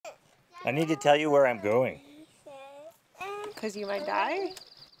I need to tell you where I'm going. Because you might die?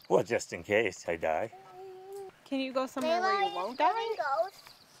 Well, just in case I die. Can you go somewhere where you won't die?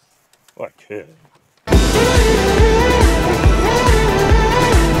 Well, I could.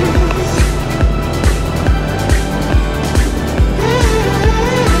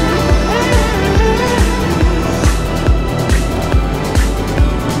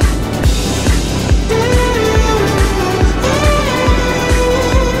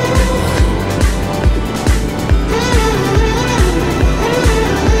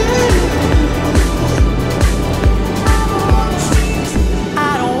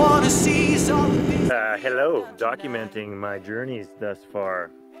 Hello, documenting my journeys thus far.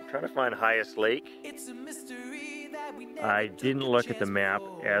 I'm trying to find highest lake. I didn't look at the map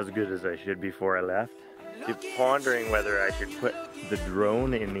as good as I should before I left. Keep pondering whether I should put the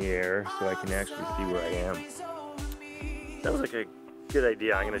drone in the air so I can actually see where I am. Sounds like a good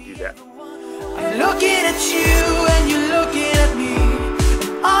idea. I'm gonna do that. I'm looking at you and you're looking at me,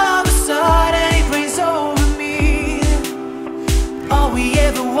 and all of a sudden it rains over me. All we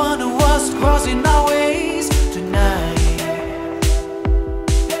ever wanted was crossing our ways tonight.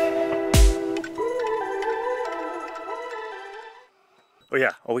 Oh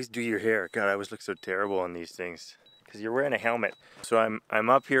yeah, always do your hair. God, I always look so terrible on these things because you're wearing a helmet. So I'm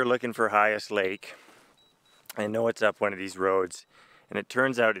up here looking for highest lake. I know it's up one of these roads, and it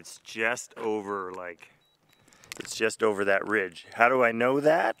turns out it's just over that ridge. How do I know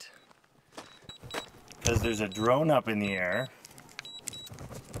that? Because there's a drone up in the air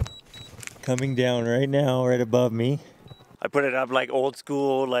coming down right now, right above me. I put it up like old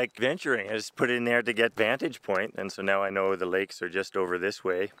school, like venturing. I just put it in there to get vantage point, and so now I know the lakes are just over this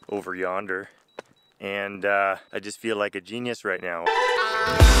way, over yonder. And I just feel like a genius right now.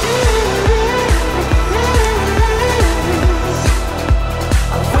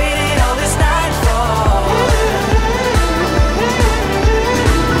 I've waited all this night for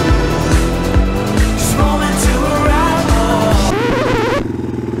this moment to arrive.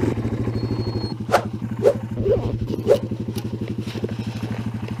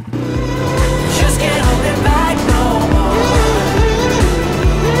 Just can't hold it back no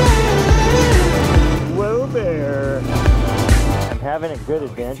more. Whoa there! I'm having a good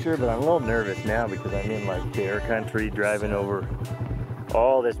adventure, but I'm a little nervous now because I'm in like bear country, driving over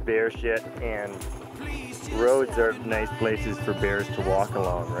all this bear shit, and roads are nice places for bears to walk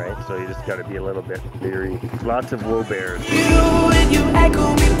along, right? So you just gotta be a little bit leery. Lots of woe bears. You and you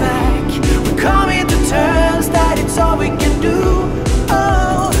echo me back. We're coming to terms that it's all we can do.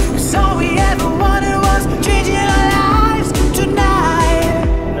 Oh, 'cause all we ever wanted was changing our lives tonight.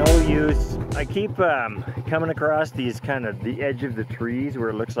 No use. I keep coming across these kind of the edge of the trees where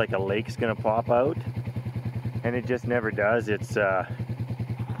it looks like a lake's gonna pop out, and it just never does. It's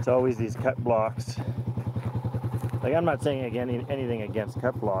always these cut blocks. Like, I'm not saying again anything against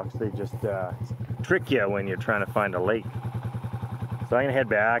cut blocks. They just trick you when you're trying to find a lake. So I'm gonna head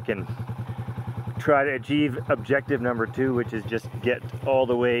back and try to achieve objective number 2, which is just get all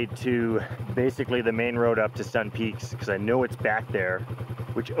the way to basically the main road up to Sun Peaks, because I know it's back there,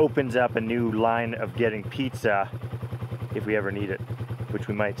 which opens up a new line of getting pizza if we ever need it, which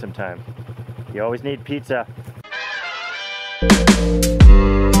we might sometime. You always need pizza.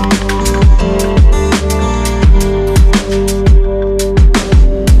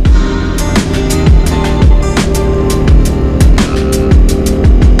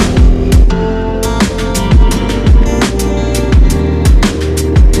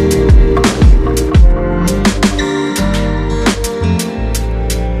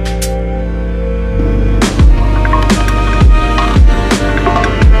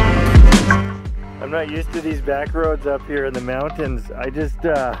 Used to these back roads up here in the mountains. I just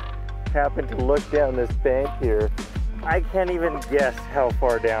happened to look down this bank here. I can't even guess how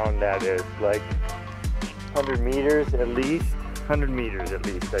far down that is. Like 100 meters at least. 100 meters at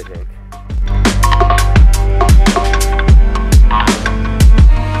least, I think.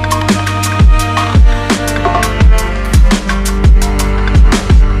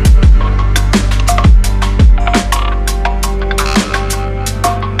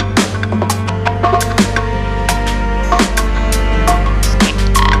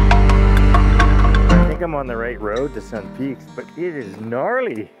 I'm on the right road to Sun Peaks, but it is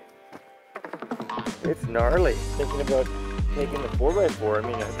gnarly. It's gnarly. Thinking about taking the 4x4. I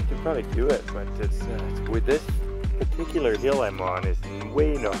mean, I could probably do it, but it's with this particular hill I'm on is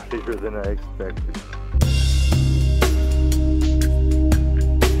way gnarlier than I expected.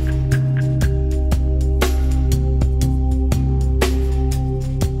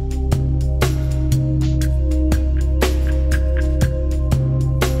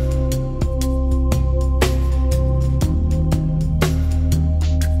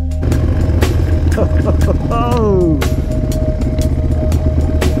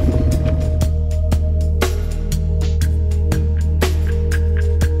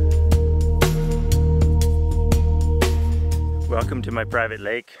 Welcome to my private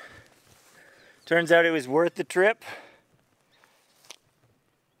lake. Turns out it was worth the trip.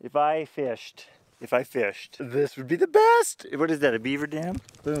 If I fished, this would be the best. What is that, a beaver dam?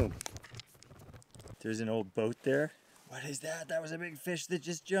 Boom. There's an old boat there. What is that? That was a big fish that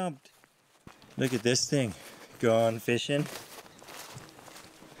just jumped. Look at this thing. Gone fishing.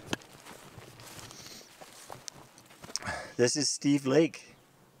 This is Steve Lake.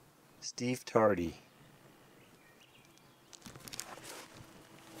 Steve Tardy.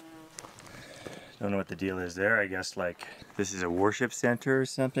 Don't know what the deal is there. I guess like this is a worship center or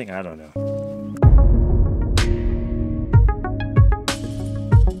something. I don't know.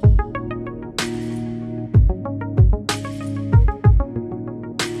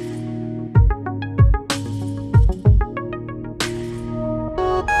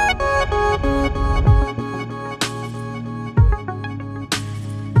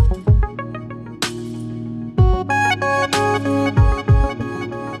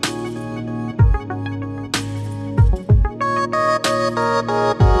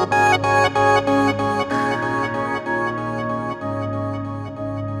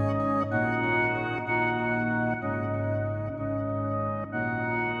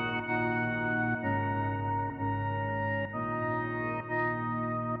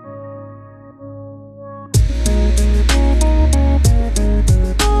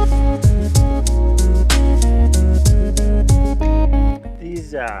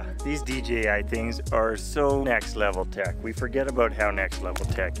 These DJI things are so next level tech. We forget about how next level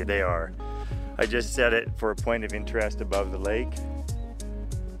tech they are. I just set it for a point of interest above the lake.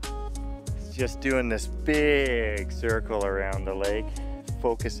 It's just doing this big circle around the lake,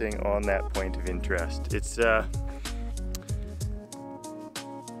 focusing on that point of interest. It's,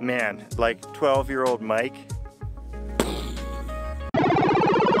 man, like 12-year-old Mike